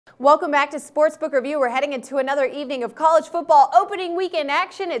Welcome back to Sportsbook Review. We're heading into another evening of college football opening weekend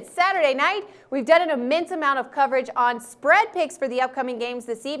action. It's Saturday night. We've done an immense amount of coverage on spread picks for the upcoming games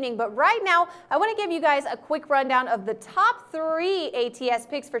this evening, but right now I want to give you guys a quick rundown of the top 3 ATS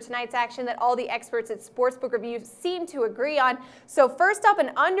picks for tonight's action that all the experts at Sportsbook Review seem to agree on. So first up,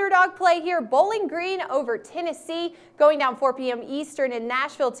 an underdog play here, Bowling Green over Tennessee, going down 4 p.m. Eastern in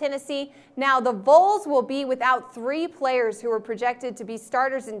Nashville, Tennessee. Now the Vols will be without 3 players who are projected to be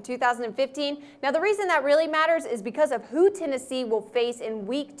starters in 2015. Now the reason that really matters is because of who Tennessee will face in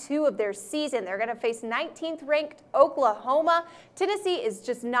week 2 of their season. They're going to face 19th ranked Oklahoma. Tennessee is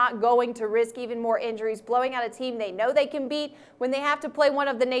just not going to risk even more injuries, blowing out a team they know they can beat when they have to play one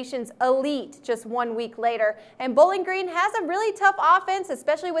of the nation's elite just 1 week later. And Bowling Green has a really tough offense,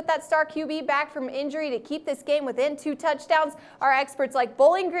 especially with that star QB back from injury, to keep this game within 2 touchdowns. Our experts like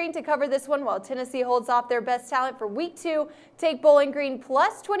Bowling Green to cover this one while Tennessee holds off their best talent for week 2. Take Bowling Green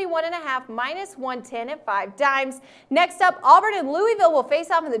plus 21.5, minus 110 at 5 dimes. Next up, Auburn and Louisville will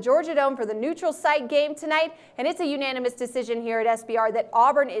face off in the Georgia Dome for the neutral site game tonight, and it's a unanimous decision here at SBR that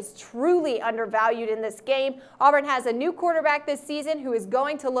Auburn is truly undervalued in this game. Auburn has a new quarterback this season who is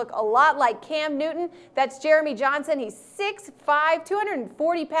going to look a lot like Cam Newton. That's Jeremy Johnson. He's 6'5",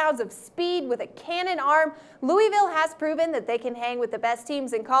 240 pounds of speed with a cannon arm. Louisville has proven that they can hang with the best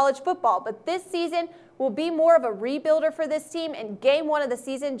teams in college football, but this season will be more of a rebuilder for this team, and game 1 of the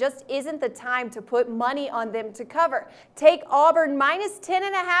season just isn't the time to put money on them to cover. Take Auburn minus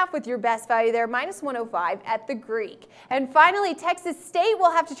 10.5 with your best value there, minus 105 at the Greek. And finally, Texas State will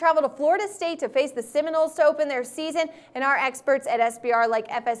have to travel to Florida State to face the Seminoles to open their season, and our experts at SBR like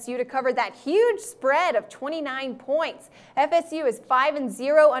FSU to cover that huge spread of 29 points. FSU is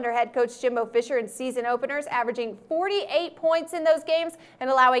 5-0 under head coach Jimbo Fisher in season openers, averaging 48 points in those games and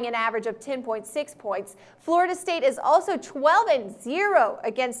allowing an average of 10.6 points. Florida State is also 12-0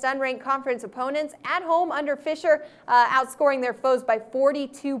 against unranked conference opponents at home under Fisher, outscoring their foes by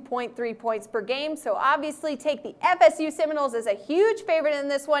 42.3 points per game. So obviously take the FSU Seminoles as a huge favorite in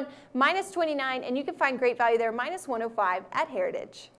this one, minus 29, and you can find great value there, minus 105 at Heritage.